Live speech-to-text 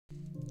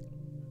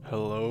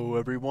Hello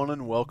everyone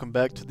and welcome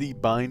back to the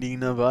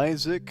Binding of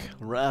Isaac,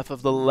 Wrath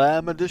of the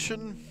Lamb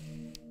edition.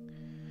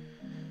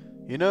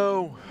 You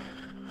know,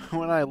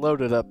 when I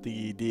loaded up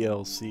the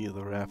DLC of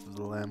the Wrath of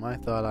the Lamb, I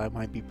thought I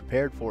might be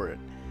prepared for it.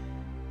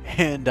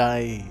 And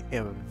I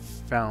have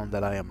found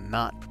that I am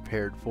not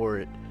prepared for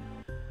it.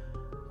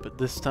 But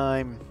this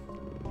time,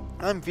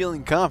 I'm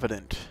feeling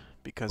confident,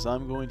 because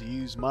I'm going to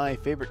use my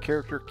favorite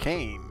character,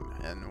 Cain,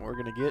 and we're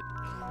going to get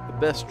the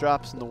best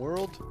drops in the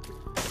world.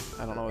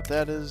 I don't know what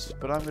that is,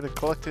 but I'm going to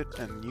collect it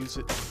and use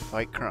it to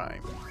fight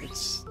crime.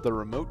 It's the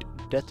remote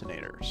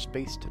detonator,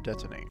 space to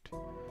detonate.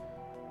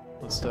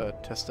 Let's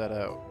test that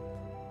out.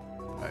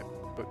 Alright.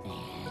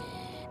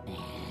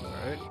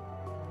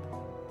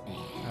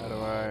 How do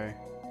I...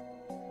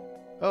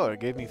 Oh, it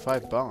gave me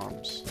 5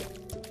 bombs.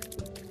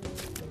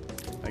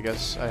 I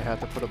guess I had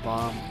to put a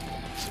bomb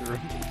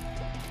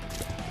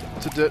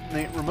to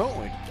detonate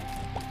remotely.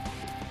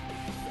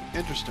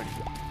 Interesting.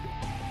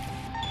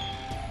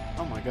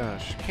 Oh my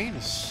gosh, Cain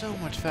is so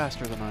much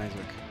faster than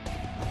Isaac.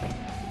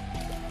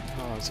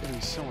 Oh, it's gonna be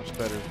so much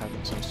better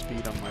having some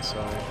speed on my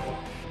side.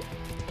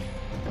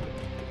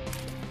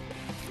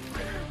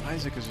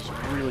 Isaac is just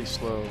really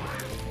slow.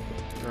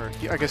 Or,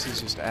 I guess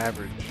he's just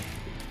average.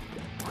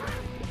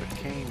 But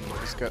Cain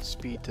has got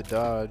speed to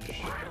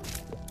dodge.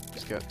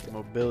 He's got the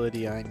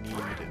mobility I need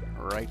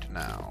right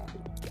now.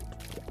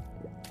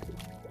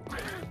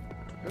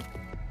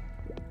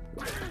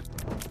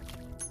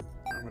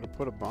 I'm gonna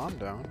put a bomb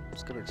down.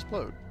 It's gonna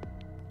explode.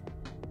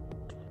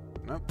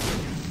 Nope.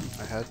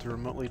 I had to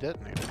remotely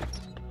detonate it.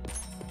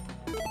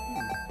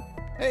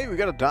 Hey, we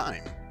got a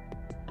dime.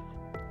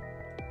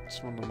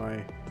 It's one of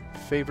my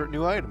favorite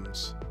new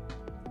items.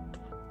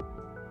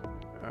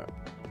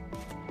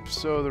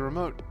 So the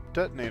remote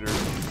detonator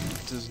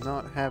does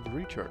not have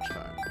recharge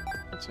time.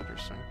 That's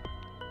interesting.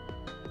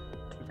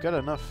 We've got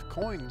enough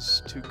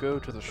coins to go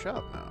to the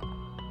shop now.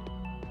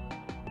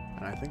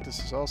 And I think this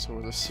is also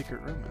where the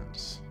secret room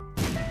is. Go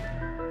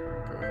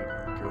ahead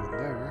and go in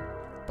there.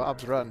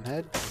 Bob's Rotten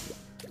Head.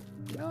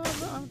 No,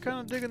 I'm kind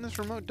of digging this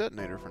remote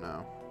detonator for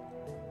now.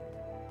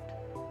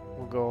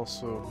 We'll go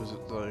also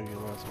visit the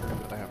last room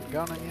that I haven't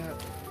gone in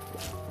yet.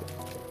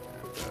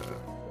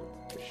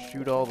 And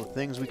shoot all the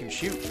things we can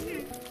shoot.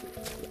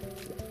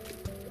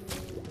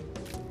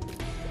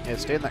 Yeah,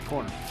 stay in that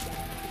corner.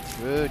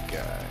 Good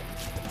guy.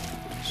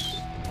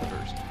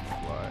 First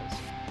flies.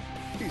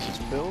 Jesus,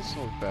 pills.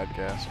 Oh, bad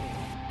gas.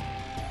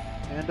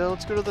 And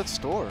let's go to that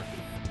store.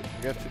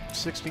 We got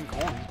 16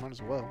 coins. Might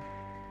as well.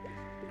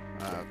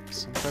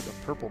 Some type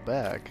of purple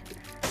bag.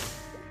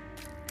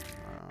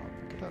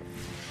 Pick it up.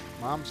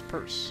 Mom's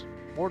purse.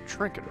 More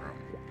trinket room.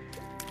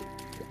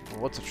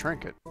 Well, what's a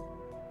trinket?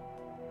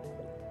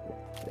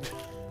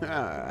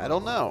 I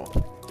don't know.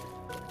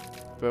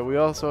 But we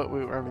also,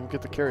 I mean, we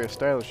get to carry a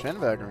stylish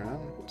handbag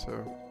around,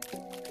 so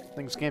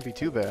things can't be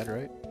too bad,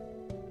 right?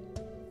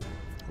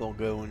 We'll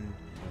go and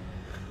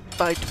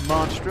fight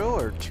Monstro,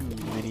 or 2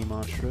 mini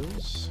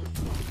Monstros,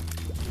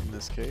 in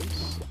this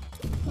case.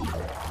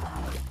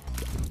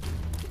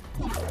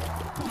 Put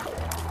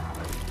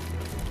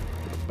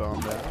a bomb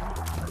down,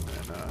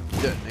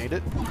 and detonate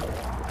it.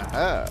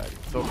 Aha! You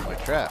fell for my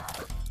trap.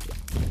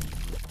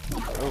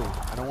 Oh,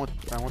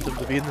 I want them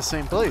to be in the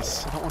same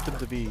place. I don't want them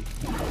to be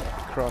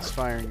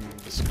cross-firing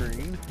the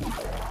screen.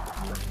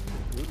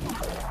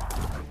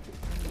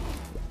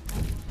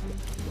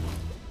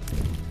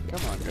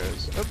 Come on,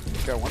 guys. Oh,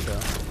 got one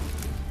down.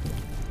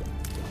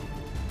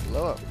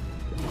 Blow up.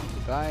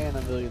 Die in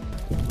a million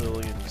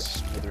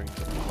smitherings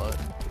of blood.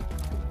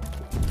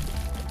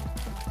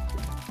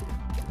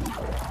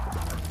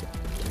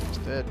 He's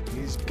dead.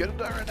 He's gonna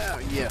die right now.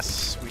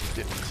 Yes, we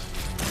did it.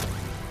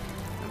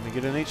 And we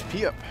get an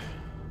HP up.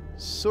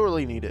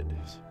 Sorely needed.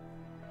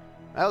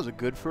 That was a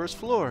good first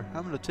floor.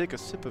 I'm gonna take a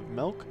sip of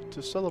milk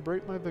to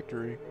celebrate my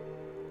victory.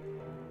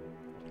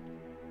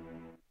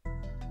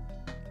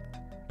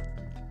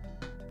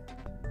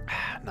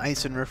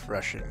 Nice and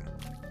refreshing.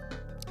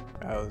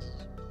 That was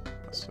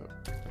so.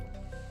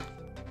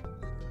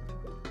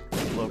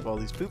 Blow up all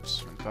these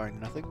poops and find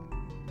nothing.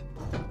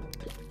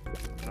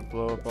 Gonna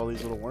blow up all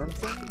these little worm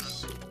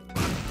things.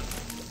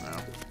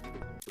 Well,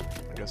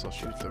 I guess I'll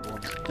shoot the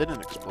ones that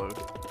didn't explode.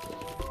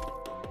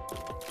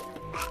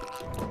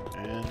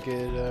 And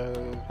get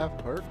half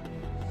a heart.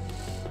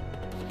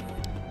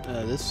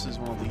 This is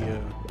one of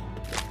the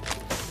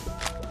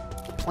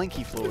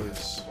planky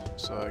floors,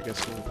 so I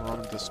guess we'll run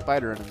into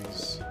spider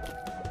enemies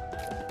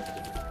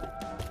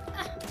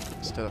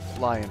instead of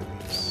fly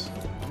enemies.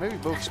 Or maybe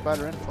both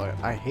spider and fly.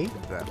 I hate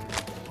them.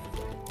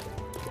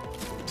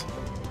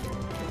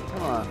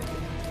 Come on,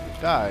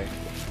 die.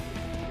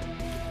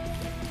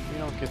 We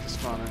don't get to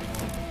spawn any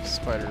more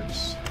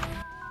spiders.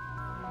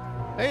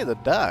 Hey, the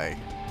die.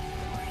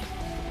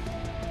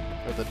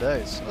 Or the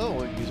dice. Oh,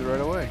 we'll use it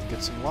right away.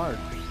 Get some lard.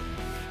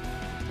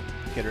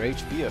 Get her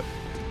HP up.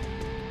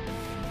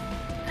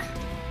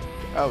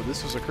 Oh,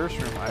 this was a curse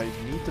room. I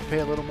need to pay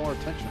a little more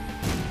attention.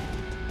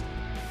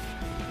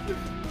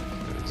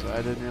 So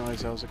I didn't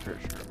realize that was a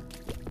curse room.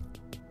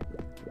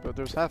 But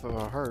there's half of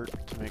a heart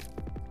to make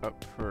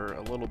up for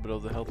a little bit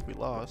of the health we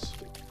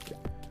lost.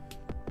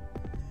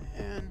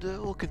 And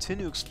we'll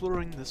continue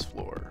exploring this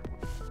floor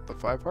with the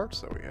 5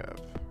 hearts that we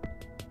have.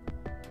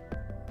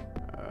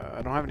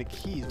 I don't have any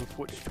keys with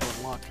which to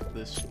unlock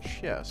this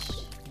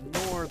chest,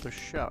 nor the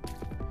shop.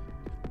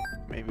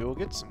 Maybe we'll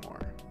get some more.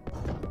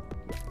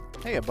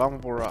 Hey, a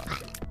bombable rock.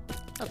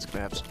 That's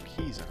gonna have some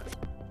keys in it.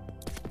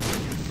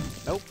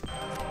 Nope.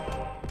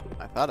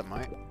 I thought it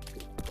might.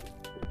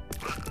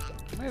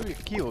 Maybe a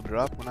key will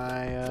drop when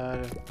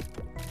I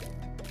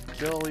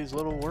kill these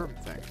little worm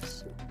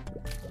things.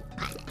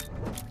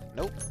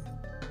 Nope.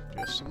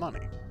 Just some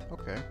money.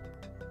 Okay.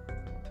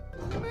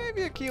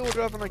 Maybe a key will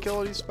drop when I kill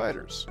all these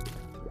spiders.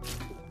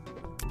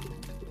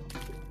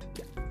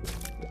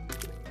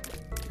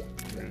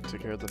 I'm gonna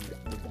take care of the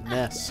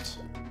nest.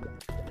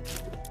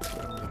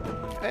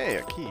 Hey,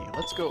 a key.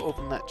 Let's go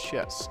open that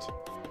chest.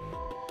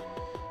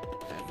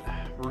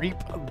 And reap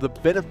the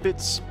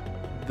benefits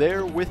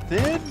there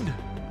within.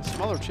 A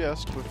smaller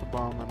chest with a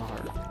bomb and a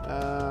heart.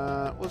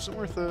 Wasn't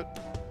worth it.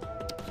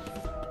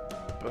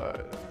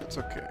 But it's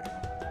okay.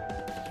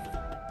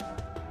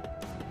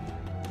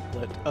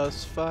 Let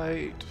us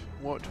fight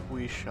what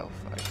we shall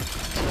fight.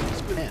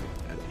 It's pen,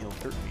 and he'll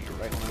hurt me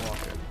right when I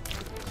walk in.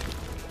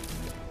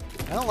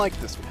 I don't like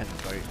this pen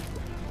fight.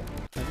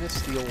 I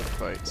miss the old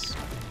fights.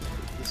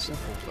 The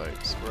simple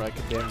fights, where I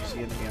could damage the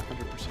enemy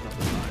 100% of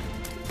the time.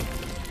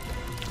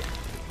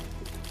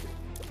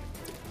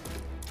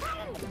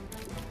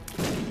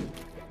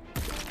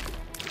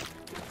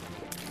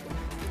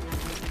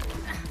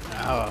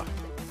 Ah.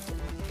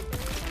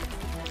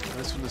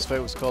 This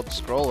fight was called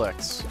Scroll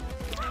X.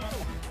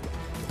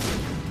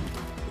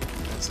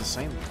 It's the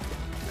same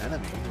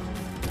enemy.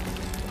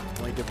 The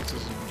only difference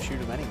is you can shoot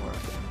him anywhere.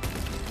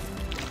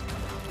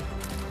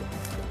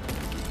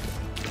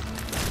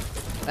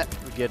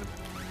 We get him.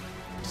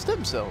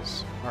 Stem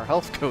cells. Our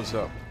health goes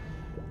up.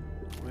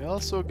 We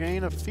also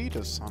gain a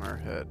fetus on our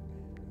head.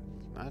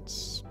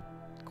 That's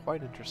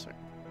quite interesting.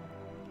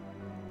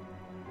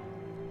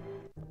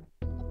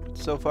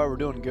 So far we're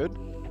doing good.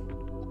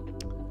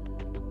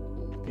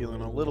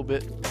 Feeling a little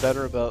bit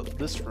better about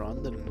this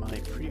run than my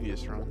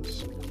previous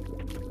runs.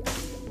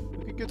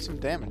 We could get some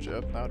damage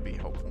up, that would be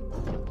helpful.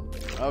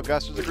 Oh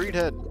gosh, there's a greed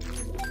head!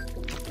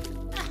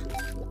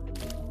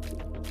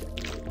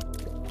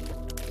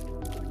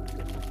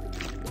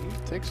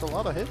 He takes a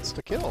lot of hits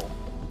to kill.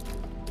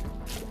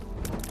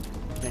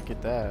 Can't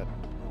get that.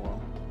 Oh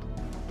well.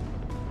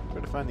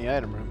 Try to find the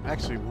item room.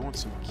 Actually, we want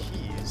some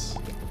keys.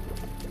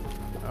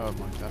 Oh,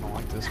 I don't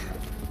like this one.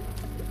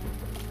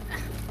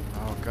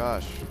 Oh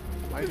gosh.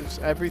 Why does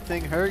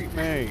everything hurt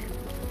me?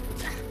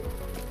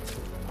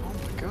 Oh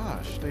my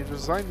gosh, they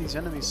designed these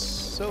enemies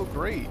so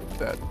great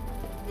that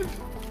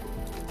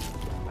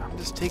I'm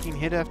just taking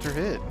hit after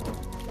hit.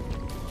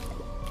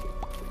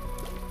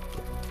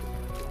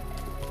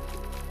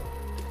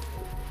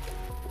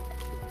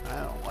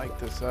 I don't like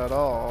this at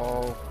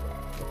all.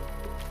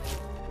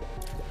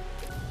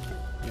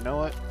 You know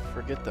what?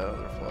 Forget that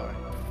other fly.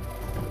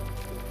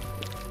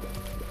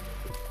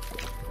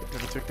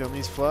 Gonna take down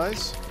these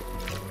flies.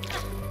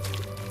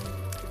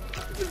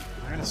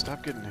 I gotta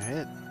stop getting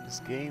hit.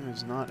 This game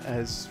is not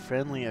as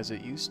friendly as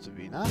it used to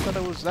be. Not that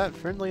it was that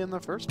friendly in the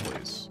first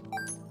place.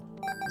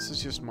 This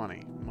is just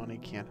money. Money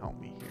can't help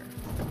me here.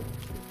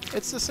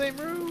 It's the same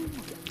room!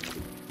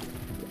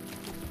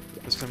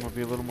 This time I'll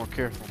be a little more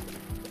careful.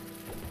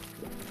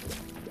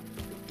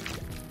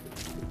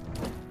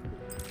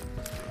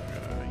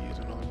 I'm gonna use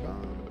another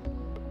bomb.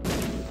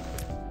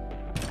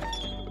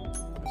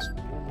 There's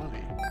more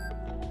money.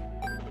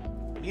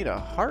 I need a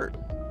heart.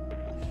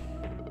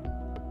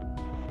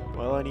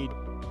 Well, I need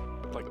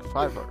like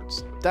 5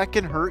 hearts. That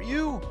can hurt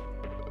you?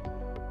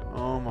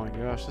 Oh my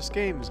gosh, this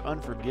game is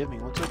unforgiving.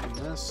 Let's open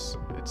this.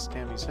 It's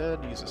Tammy's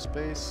head, use a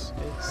space.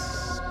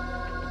 It's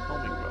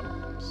homing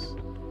bones.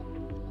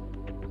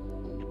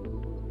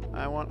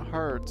 I want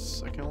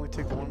hearts. I can only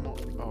take one more.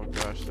 Oh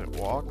gosh, that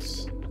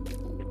walks.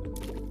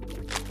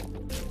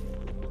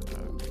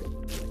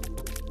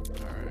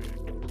 Alright.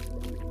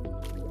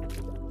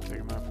 Take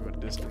him out from a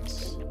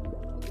distance.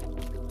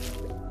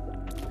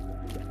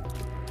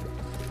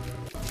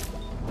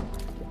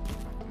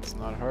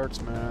 Not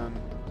hearts, man.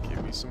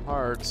 Give me some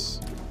hearts.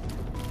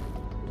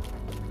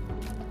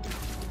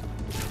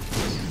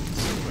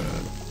 So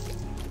bad.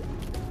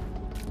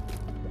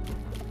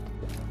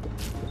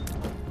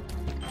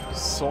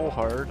 Soul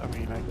heart. I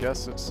mean, I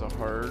guess it's a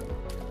heart.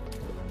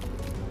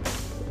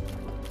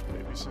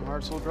 Maybe some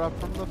hearts will drop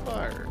from the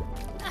fire.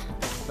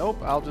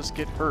 Nope, I'll just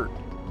get hurt.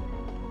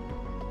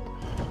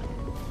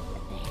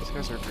 These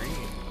guys are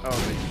green. Oh,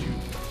 they shoot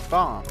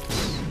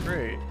bombs.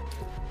 Great.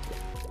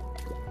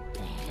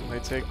 They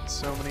take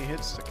so many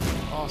hits to kill.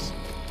 Awesome.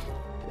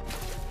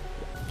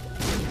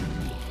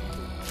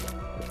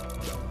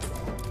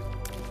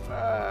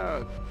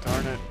 Ah,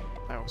 darn it.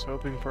 I was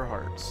hoping for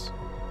hearts.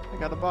 I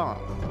got a bomb.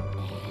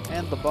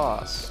 And the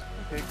boss.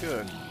 Okay,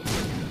 good.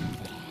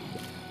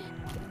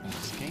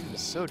 This game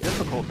is so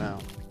difficult now.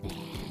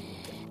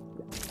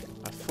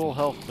 A full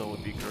health though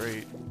would be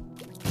great.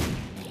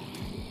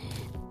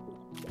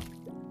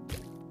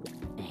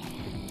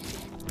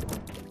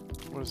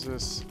 What is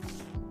this?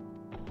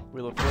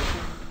 Wheel of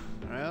Fortune?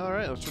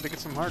 Alright, let's try to get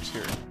some hearts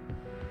here.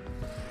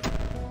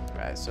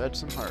 I said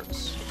some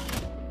hearts.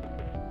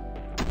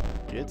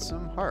 Get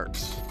some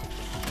hearts.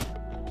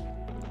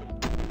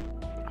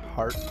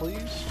 Heart,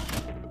 please?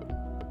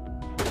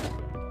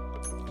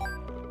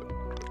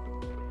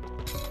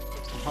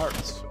 Some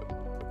hearts.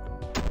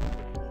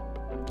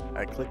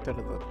 I clicked out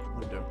of the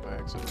window by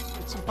accident.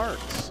 Get some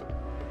hearts.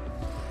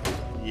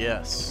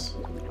 Yes.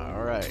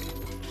 Alright.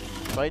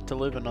 Fight to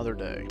live another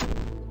day.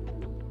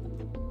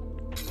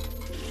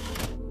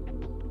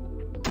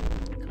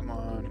 Come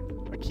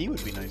on. A key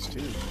would be nice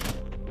too.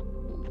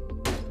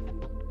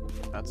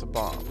 That's a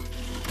bomb.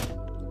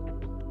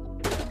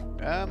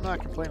 I'm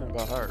not complaining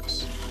about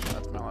hearts.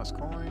 That's my last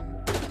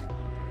coin.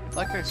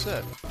 Like I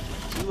said,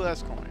 2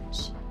 last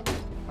coins.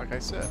 Like I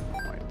said,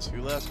 my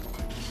 2 last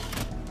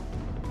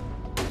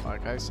coins.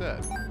 Like I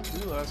said,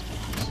 2 last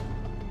coins.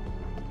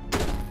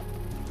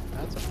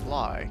 That's a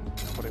fly.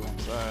 Nobody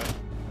wants that.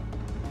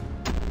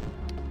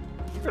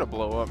 You're gonna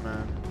blow up,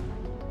 man.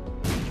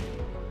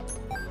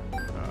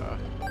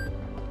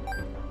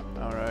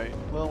 Alright.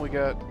 Well, we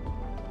got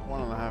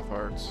 1.5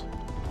 hearts.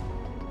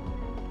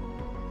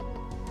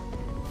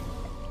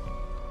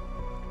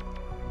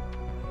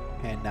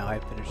 And now I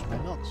finished my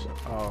notes.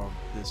 Oh,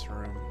 this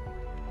room.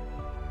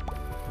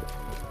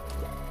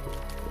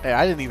 Hey,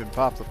 I didn't even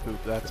pop the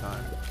poop that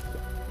time.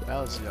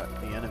 That was the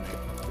enemy.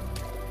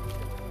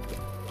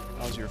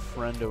 That was your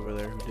friend over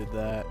there who did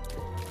that.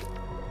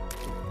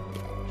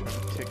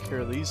 Trying to take care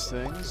of these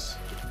things.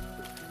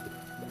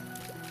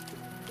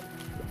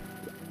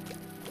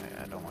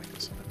 I don't like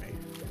this enemy.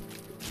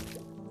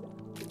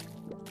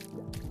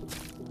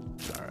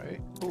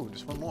 Alright. Ooh,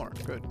 just one more.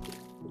 Good.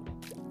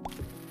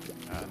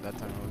 That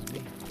time it was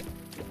me.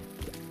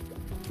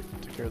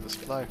 Took care of this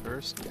fly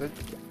first. Good.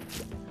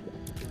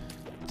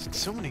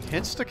 So many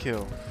hits to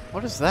kill.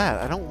 What is that?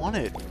 I don't want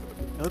it.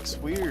 It looks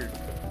weird.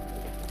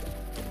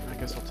 I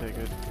guess I'll take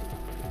it.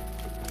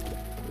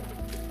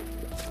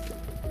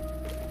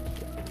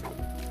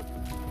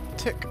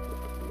 Tick.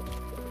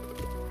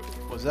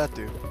 What does that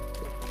do?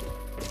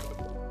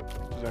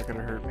 Is that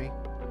gonna hurt me?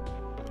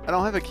 I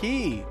don't have a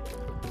key!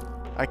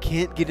 I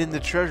can't get in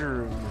the treasure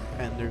room,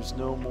 and there's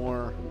no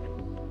more...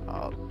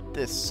 Oh,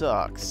 this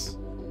sucks.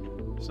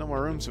 There's no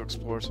more rooms to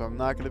explore, so I'm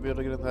not gonna be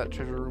able to get in that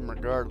treasure room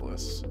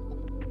regardless.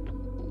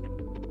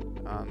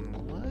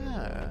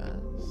 Unless...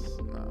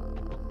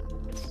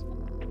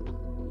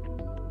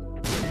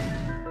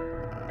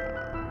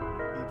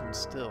 even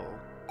still...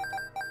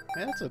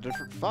 Yeah, that's a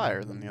different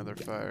fire than the other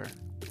fire.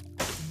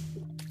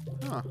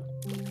 Huh.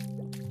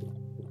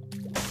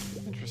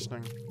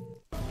 Interesting.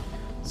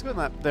 Let's go in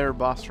that there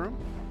boss room.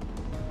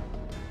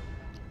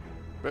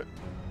 But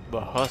the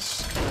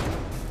husk.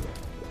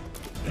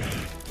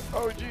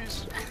 Oh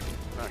jeez.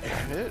 Not gonna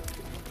hit.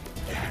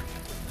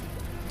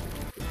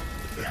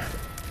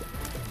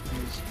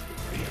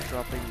 He's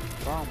dropping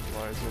bomb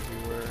flies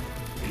everywhere.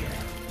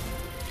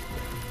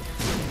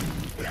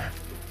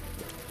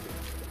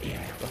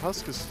 The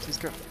husk is, he's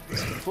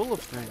full of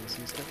things.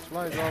 He's got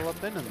flies all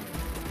up in him.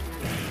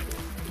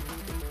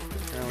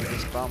 Apparently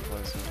just bomb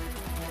flies.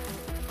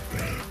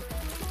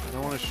 I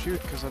don't want to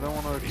shoot because I don't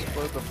want to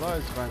explode the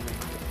flies by me.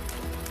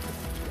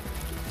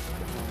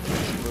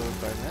 Explode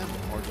by them,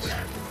 or just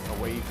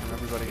away from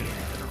everybody in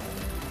general.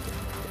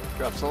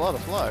 Drops a lot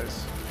of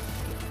flies.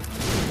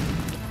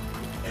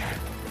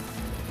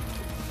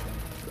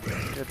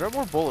 Yeah, drop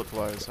more bullet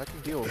flies. I can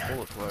deal with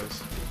bullet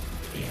flies.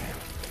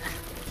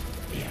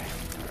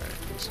 Alright,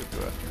 let's go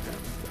after him.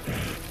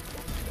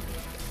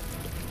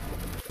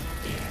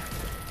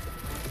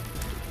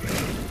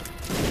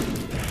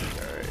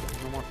 Alright,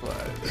 no more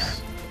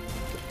flies.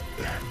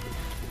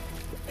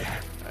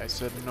 I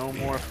said no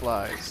more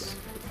flies.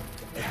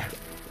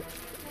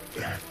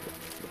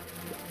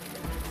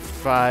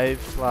 5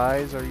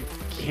 flies? Are you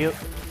kidding?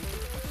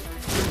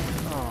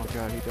 Oh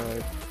god, he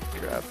died.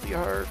 Grab the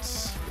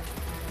hearts.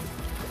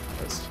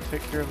 Let's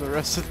take care of the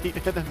rest of the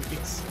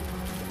enemies.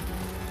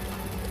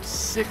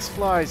 6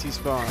 flies he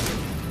spawned.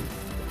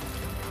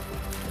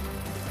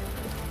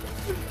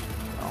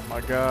 Oh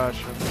my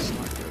gosh, I'm just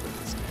not good at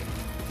this game.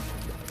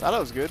 Thought I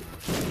was good.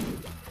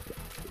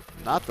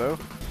 Not though.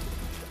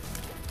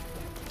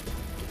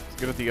 It's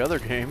good at the other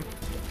game.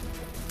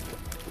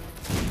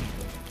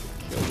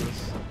 Kill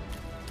this.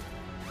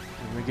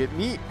 And we get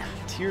meat,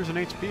 tears, and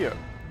HP up.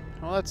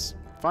 Well, that's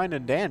fine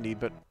and dandy,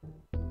 but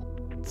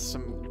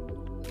some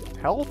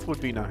health would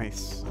be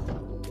nice.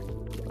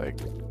 Like,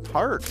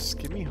 hearts.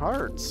 Give me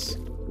hearts.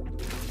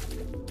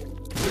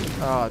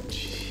 Oh,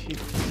 jeez.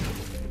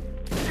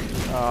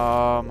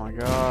 Oh my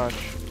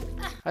gosh.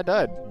 I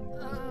died.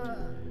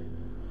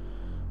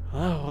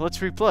 Oh, well, let's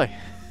replay.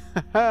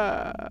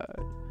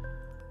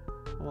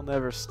 We'll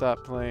never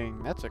stop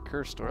playing. That's a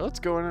curse door. Let's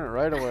go in it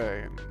right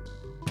away and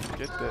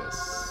get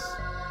this.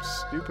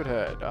 Stupid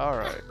head.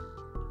 Alright.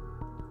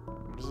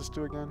 What does this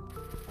do again?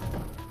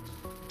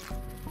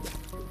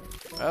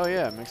 Oh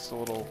yeah, it makes a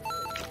little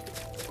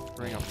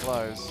ring of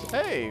flies.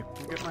 Hey!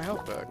 I'm getting my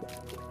health back.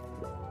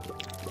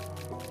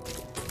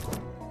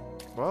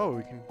 Whoa,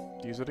 we can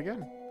use it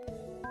again.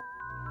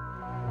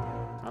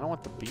 I don't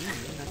want the beam.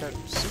 I got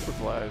super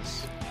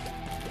flies.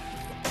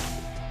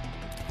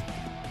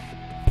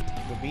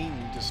 The beam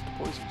just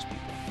poisons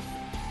people.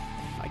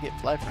 I get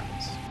fly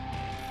friends.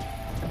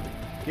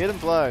 Get him,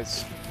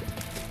 flies.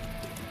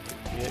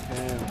 Get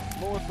him.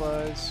 More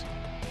flies.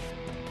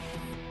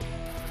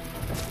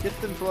 Get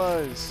them,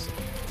 flies.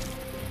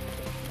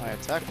 I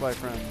attack fly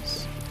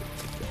friends.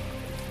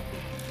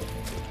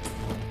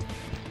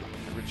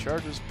 It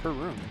recharges per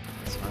room.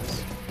 That's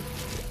nice.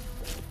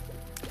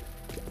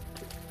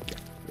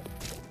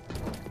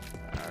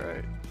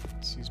 Alright.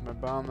 Let's use my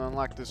bomb to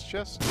unlock this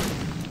chest.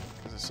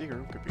 Because the secret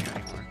room could be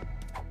anywhere.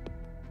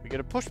 We get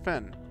a push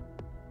pen.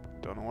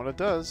 Don't know what it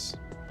does,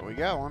 but we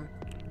got one.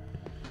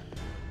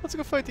 Let's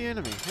go fight the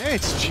enemy. Hey,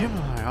 it's Jim.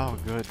 Oh,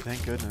 good.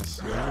 Thank goodness.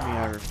 The enemy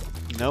I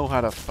know how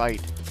to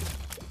fight.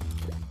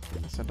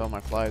 I sent all my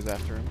flies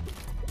after him.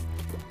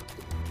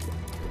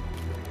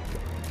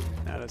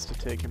 Now that's to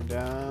take him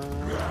down.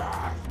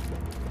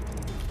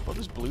 What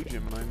does blue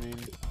Jim I mean?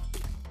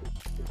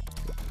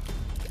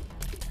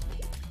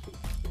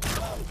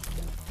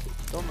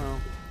 Don't know.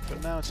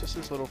 But now it's just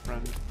his little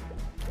friend.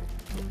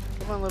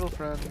 Come on, little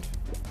friend.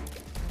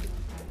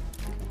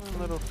 Come on,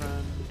 little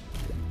friend.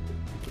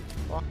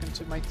 Walk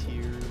into my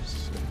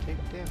tears and take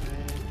damage.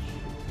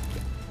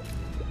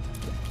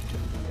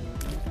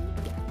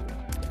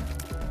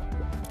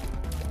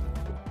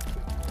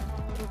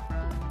 Little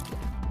friend.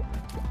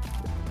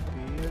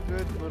 Be a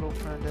good little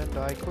friend and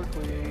die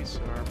quickly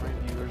so my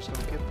viewers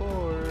don't get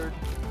bored.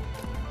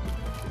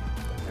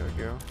 There we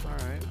go.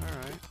 Alright,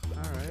 alright,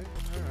 alright,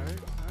 alright,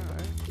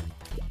 alright.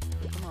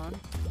 Come on.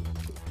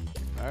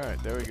 Alright,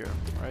 there we go.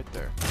 Right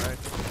there. Alright,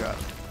 got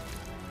it.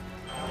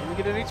 And we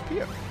get an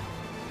HP up.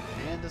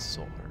 And a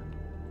soul heart.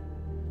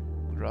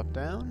 We'll drop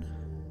down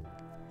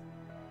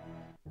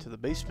to the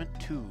basement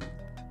 2.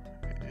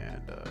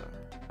 And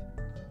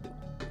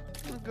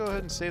I'll go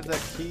ahead and save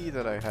that key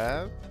that I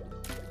have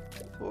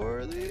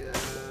for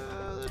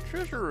the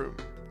treasure room.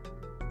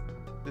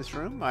 This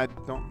room, I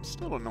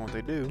still don't know what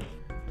they do,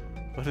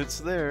 but it's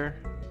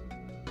there.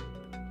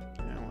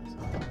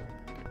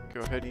 Go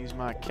ahead and use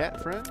my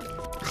cat friend,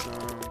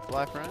 some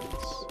fly friends.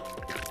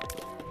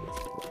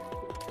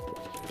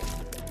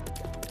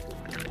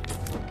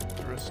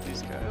 The rest of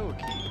these guys. Oh, a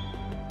key.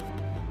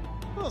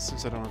 Well,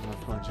 since I don't have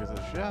enough coins to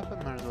the shop, I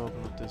might as well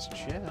open up this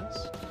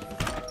chest.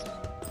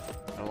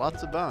 And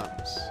lots of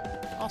bombs.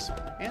 Awesome.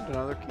 And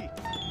another key.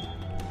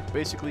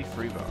 Basically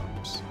free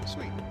bombs.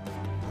 Sweet.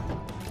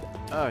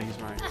 Oh, use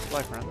my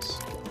fly friends.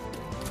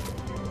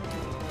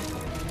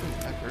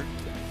 That hurt.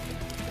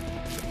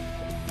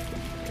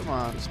 Come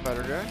on,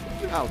 spider guy.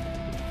 Ow.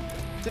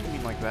 Didn't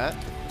mean like that.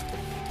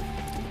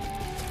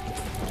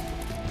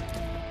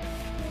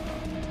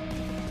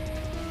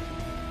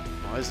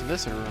 Why isn't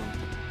this a room?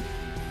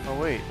 Oh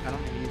wait, I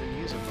don't even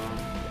use a bomb.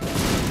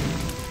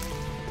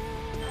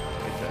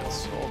 Get that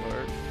soul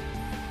heart.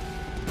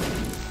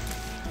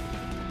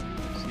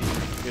 See, I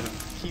can get a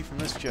key from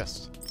this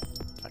chest.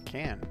 I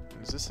can.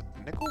 Is this a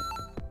nickel?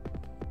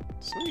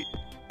 Sweet.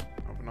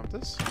 Open up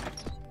this.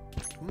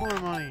 More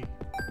money.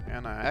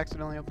 And I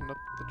accidentally opened up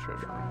the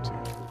treasure room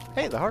too.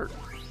 Hey, the heart!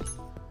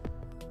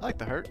 I like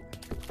the heart.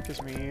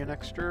 Gives me an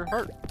extra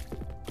heart.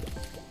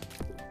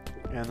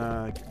 And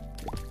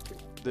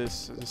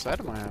this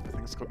item I have, I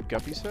think it's called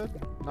Guppy's Head.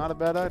 Not a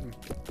bad item.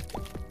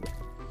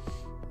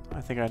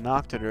 I think I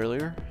knocked it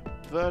earlier.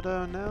 But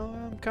now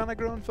I'm kind of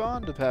growing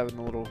fond of having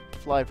the little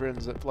fly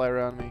friends that fly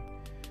around me.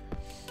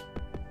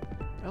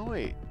 Oh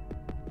wait.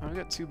 I've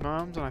got 2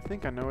 bombs, and I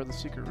think I know where the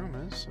secret room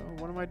is, so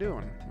what am I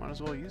doing? Might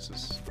as well use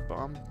this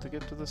bomb to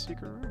get to the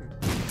secret room.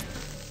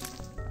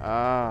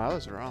 Ah, I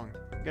was wrong.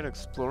 You gotta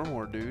explore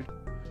more, dude.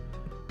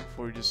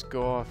 Before you just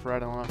go off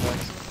right on back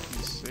to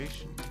the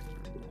station.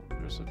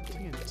 There's a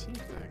TNT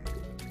thing.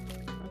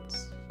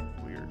 That's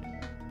weird.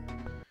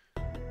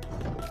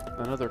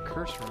 Another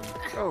curse room.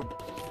 Oh,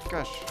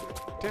 gosh.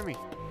 Tammy.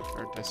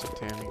 Or I said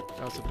Tammy.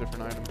 That was a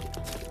different item.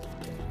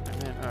 I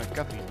meant,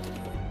 Guppy.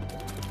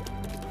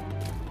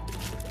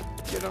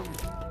 Get him!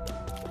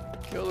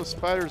 Kill the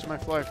spiders, my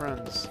fly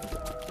friends.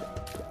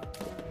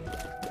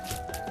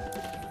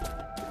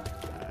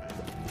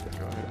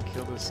 Go ahead and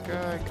kill this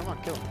guy. Come on,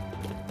 kill him.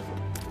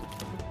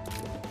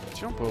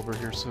 Jump over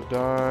here, so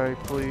die,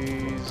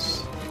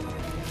 please.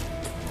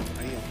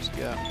 I almost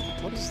got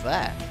him. What is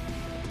that?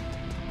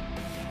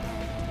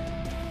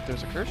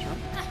 There's a curse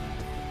room.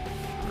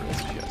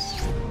 Wraith chest.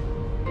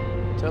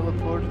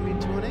 Teleported me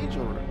to an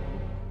angel room.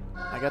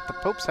 I got the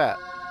Pope's hat.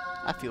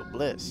 I feel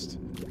blessed.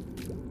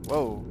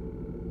 Whoa.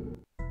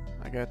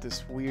 I got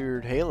this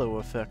weird halo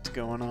effect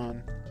going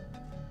on.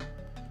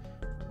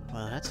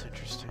 Well, that's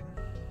interesting.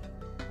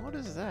 What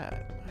is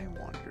that? I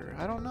wonder.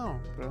 I don't know,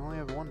 but I only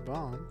have 1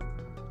 bomb.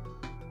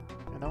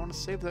 And I want to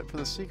save that for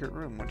the secret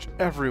room, which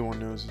everyone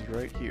knows is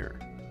right here.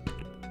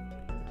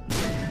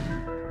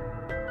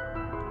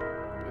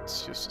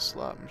 It's just a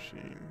slot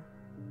machine.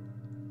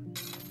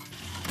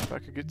 If I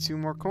could get 2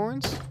 more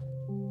coins.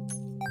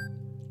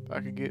 If I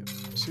could get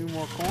 2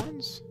 more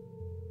coins.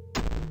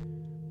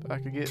 If If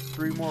I could get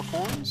 3 more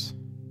coins.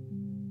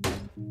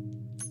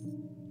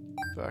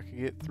 If I could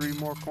get 3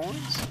 more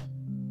coins.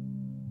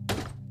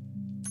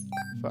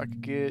 If I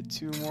could get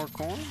 2 more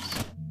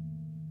coins.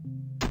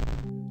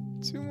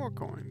 2 more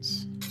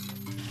coins.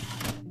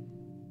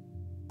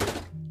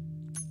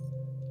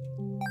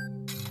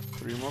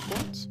 3 more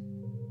coins.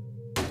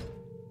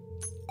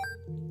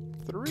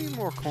 3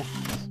 more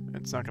coins.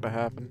 It's not gonna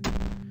happen.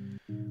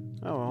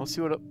 Oh well, let's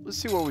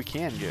see what we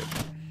can get.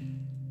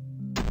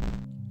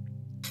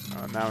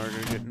 Now we're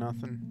gonna get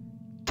nothing.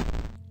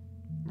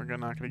 We're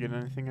not gonna get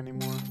anything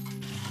anymore.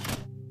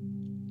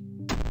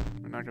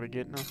 We're not gonna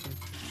get nothing.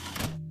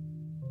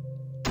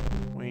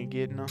 We ain't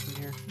getting nothing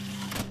here.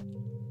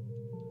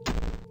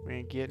 We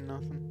ain't getting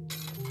nothing.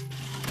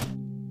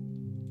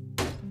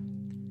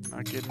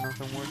 Not getting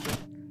nothing worth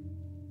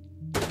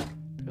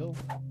it. Pill.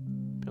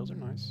 Pills are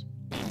nice.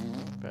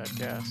 Bad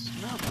gas.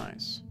 Not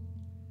nice.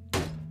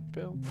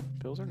 Pill.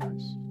 Pills are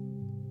nice.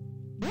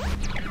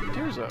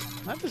 Tears up.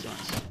 That is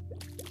nice.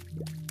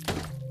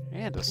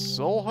 And a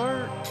soul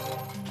heart.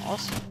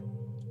 Awesome.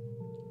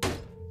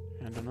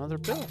 And another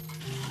pill.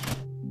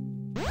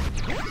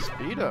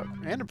 Speed up.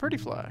 And a pretty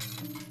fly.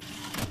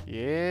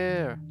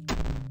 Yeah.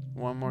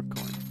 1 more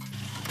coin.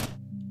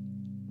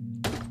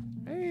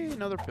 Hey,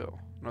 another pill.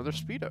 Another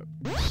speed up.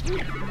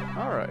 Sweet.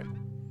 Alright.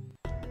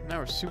 Now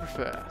we're super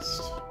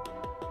fast.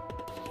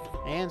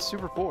 And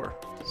super poor.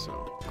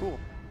 So, cool.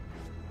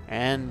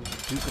 And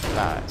Duke of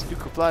Flies.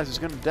 Duke of Flies is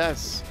gonna die.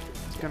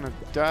 He's gonna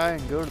die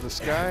and go to the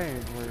sky,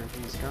 where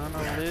he's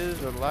gonna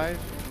live a life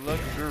of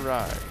luxury.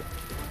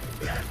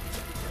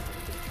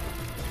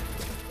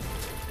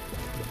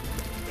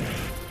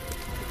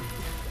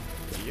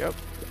 Yep.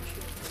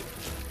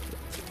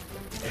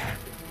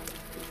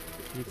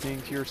 You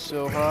think you're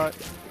so hot,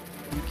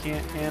 you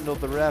can't handle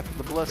the wrath of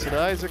the blessed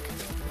Isaac,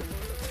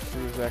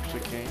 who is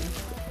actually Cain.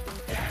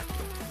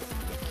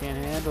 Can't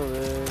handle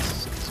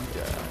this, 'cause you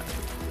die.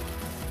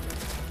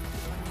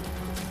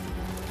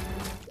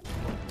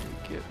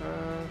 Get,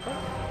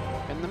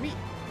 and the meat.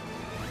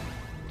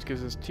 Which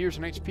gives us tears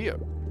and HP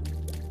up.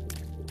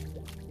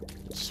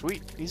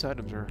 Sweet, these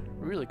items are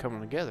really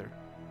coming together.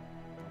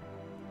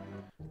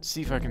 Let's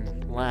see if I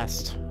can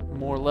last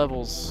more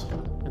levels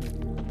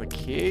in the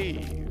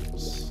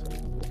caves.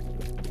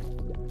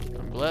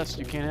 I'm blessed,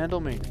 you can't handle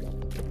me.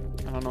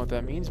 I don't know what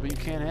that means, but you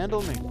can't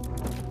handle me.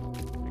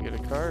 We get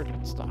a card,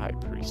 it's the High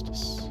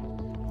Priestess.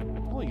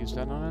 We'll use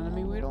that on an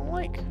enemy we don't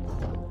like.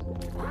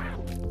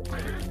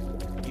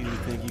 You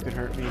think you can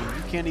hurt me?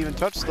 You can't even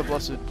touch the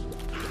blessed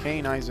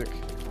Cain, Isaac.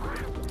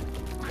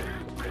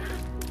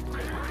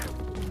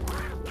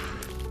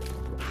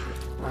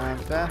 I'm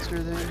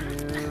faster than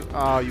you.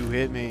 Oh, you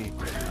hit me.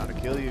 How to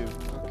kill you.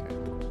 Okay.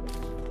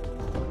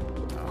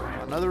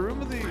 Another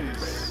room of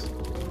these.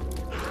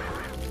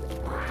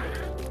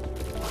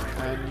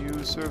 Can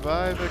you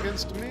survive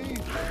against me?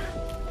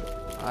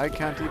 I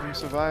can't even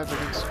survive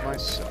against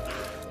myself.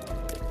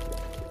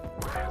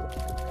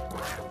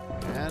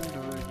 And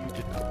you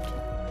did not.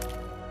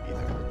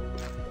 Either.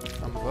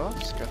 On the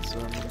boss, got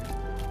some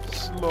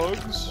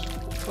slugs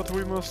that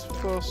we must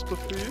first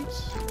defeat.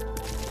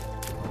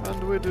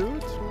 And we do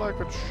it like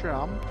a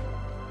champ.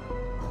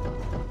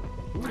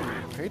 Ooh,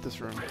 I hate this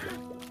room.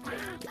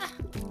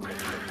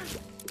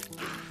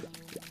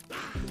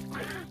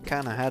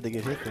 Kinda had to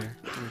get hit there.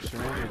 We're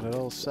surrounded at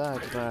all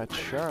sides by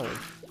Charlie.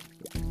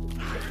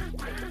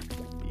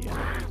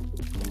 Yeah.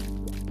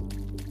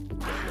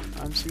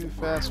 I'm too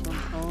fast from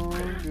oh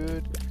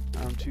good.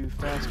 I'm too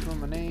fast from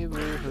my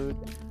neighborhood.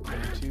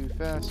 I'm too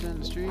fast in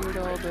the street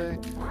all day.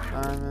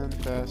 I'm in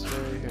fast,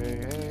 hey, hey,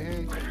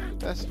 hey.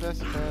 Faster,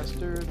 faster,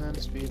 faster than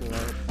the speed of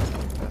light.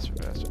 Faster,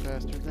 faster,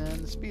 faster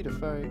than the speed of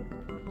fight.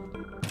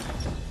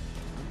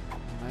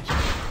 Nice.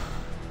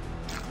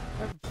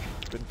 I've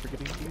been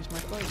forgetting to use my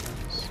flight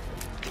guns.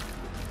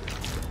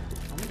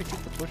 I'm gonna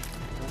keep the push. I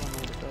don't know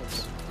what it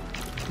does.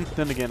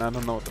 Then again, I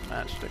don't know what the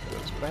matchstick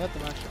does, but I had the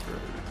matchstick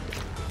earlier.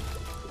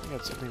 I think it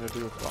had something to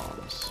do with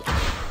bombs.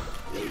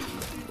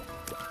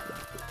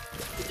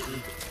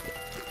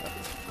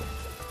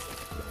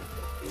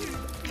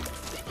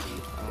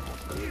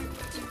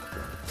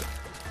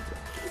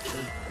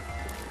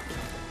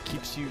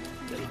 Keeps you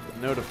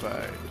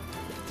notified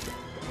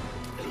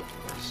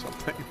or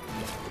something.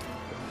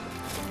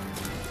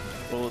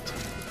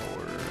 Bulletin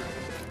board.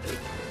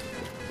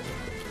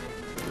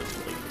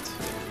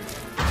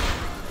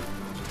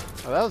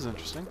 Oh, that was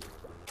interesting.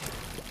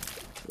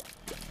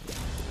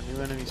 A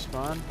new enemy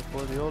spawned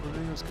before the old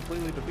enemy was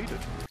completely defeated.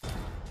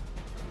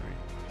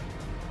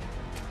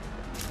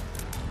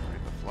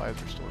 Right, the flies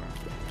are still around.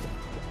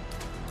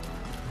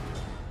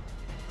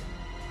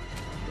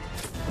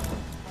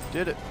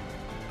 Did it.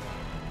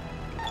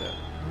 Get that.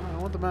 Oh, I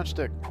want the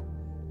matchstick. I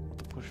want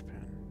the push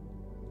pin.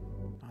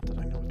 Not that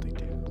I know what they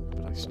do,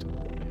 but I still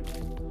want it.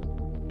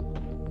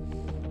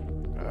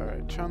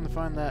 Alright, trying to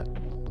find that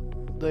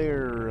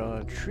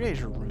their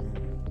treasure room.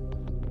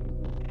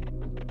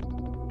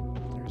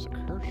 There's a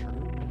curse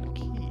room and a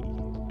key.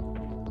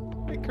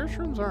 Hey, curse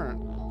rooms aren't.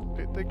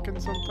 They can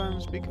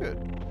sometimes be good.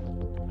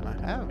 And I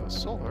have a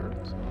soul heart,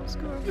 so let's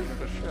go ahead and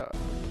give it a shot.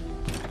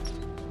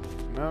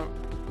 No.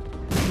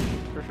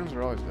 Christians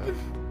are always bad.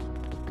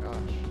 Gosh,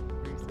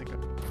 what are you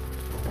thinking?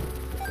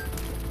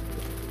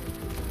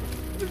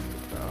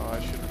 Oh, I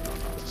should have known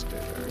not to stay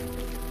there.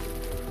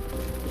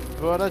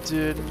 But I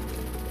didn't.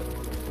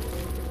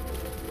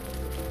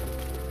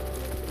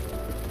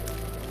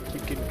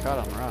 Keep getting caught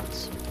on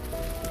rocks.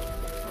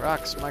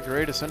 Rocks, my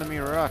greatest enemy,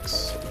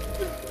 rocks.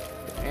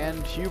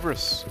 And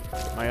hubris,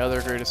 my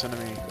other greatest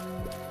enemy.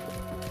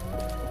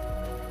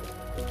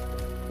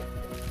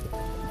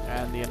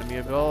 And the enemy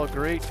of all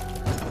great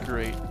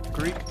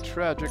Greek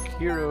tragic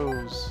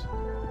heroes.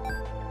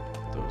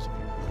 Those of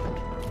you who don't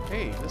know.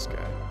 Hey, this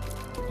guy.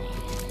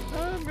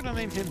 I'm gonna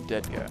name him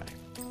Dead Guy.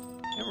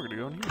 And we're gonna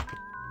go in here.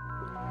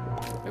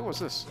 Hey, what's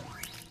this?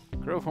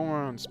 Growth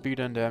hormone, speed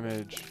and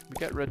damage. We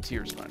got red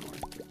tears finally.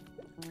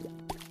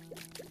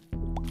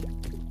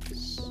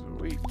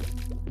 Sweet.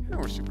 And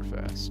we're super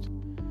fast.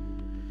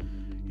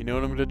 You know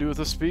what I'm gonna do with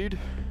the speed?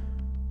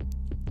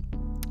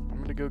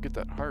 I'm gonna go get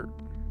that heart.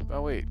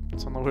 Oh wait,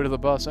 it's on the way to the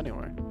boss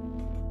anyway.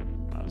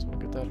 Might as well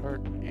get that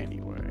heart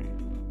anyway.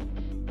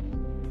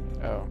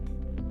 Oh.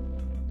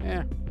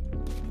 Yeah.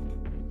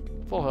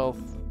 Full health.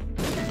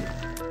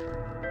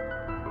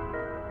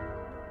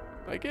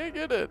 I can't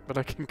get it, but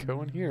I can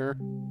go in here.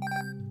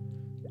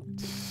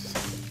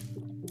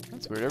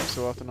 That's weird. Every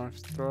so often I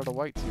throw out a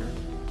white tear.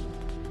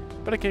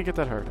 But I can't get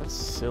that heart. That's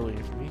silly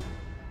of me.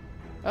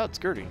 Oh, it's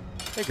Gertie.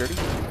 Hey Gertie,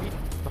 meet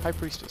the High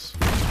Priestess.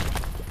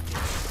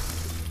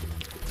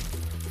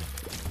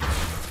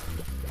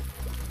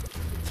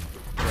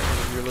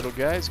 Your little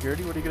guys,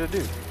 Gertie, what are you gonna do?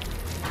 You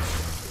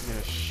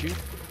gonna shoot?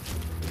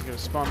 You gonna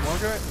spawn more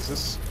guys?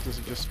 Does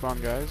it just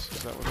spawn guys?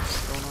 Is that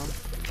what's going on?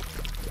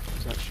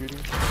 Is that shooting?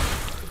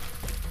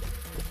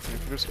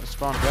 If you're just gonna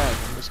spawn guys,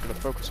 I'm just gonna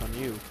focus on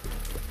you.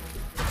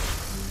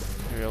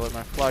 Maybe I'll let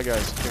my fly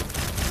guys kill.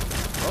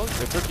 Well,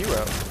 they took you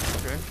out.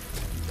 Okay.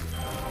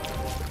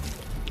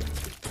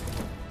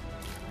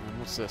 And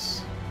what's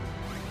this?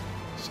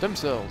 Stem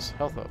cells,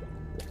 health up.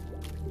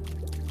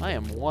 I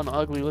am one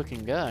ugly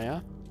looking guy,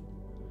 huh?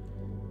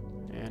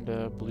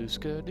 And blue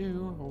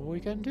skidoo, all we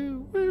can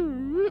do.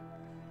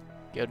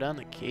 Go down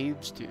the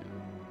caves too.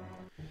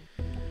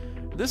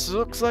 This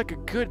looks like a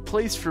good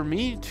place for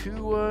me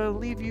to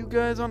leave you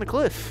guys on a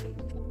cliff.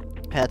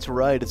 That's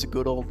right, it's a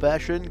good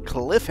old-fashioned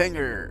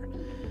cliffhanger.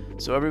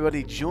 So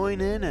everybody join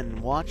in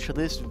and watch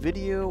this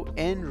video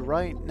end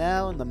right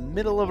now in the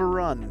middle of a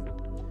run.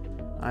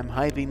 I'm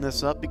hyping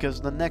this up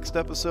because the next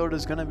episode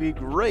is going to be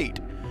great.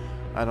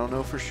 I don't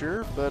know for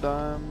sure, but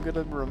I'm going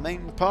to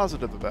remain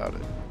positive about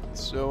it.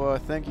 So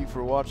thank you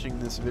for watching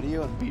this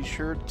video, and be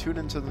sure to tune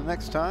into the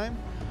next time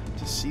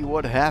to see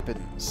what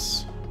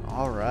happens.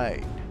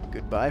 Alright,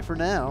 goodbye for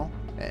now,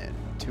 and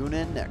tune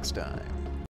in next time.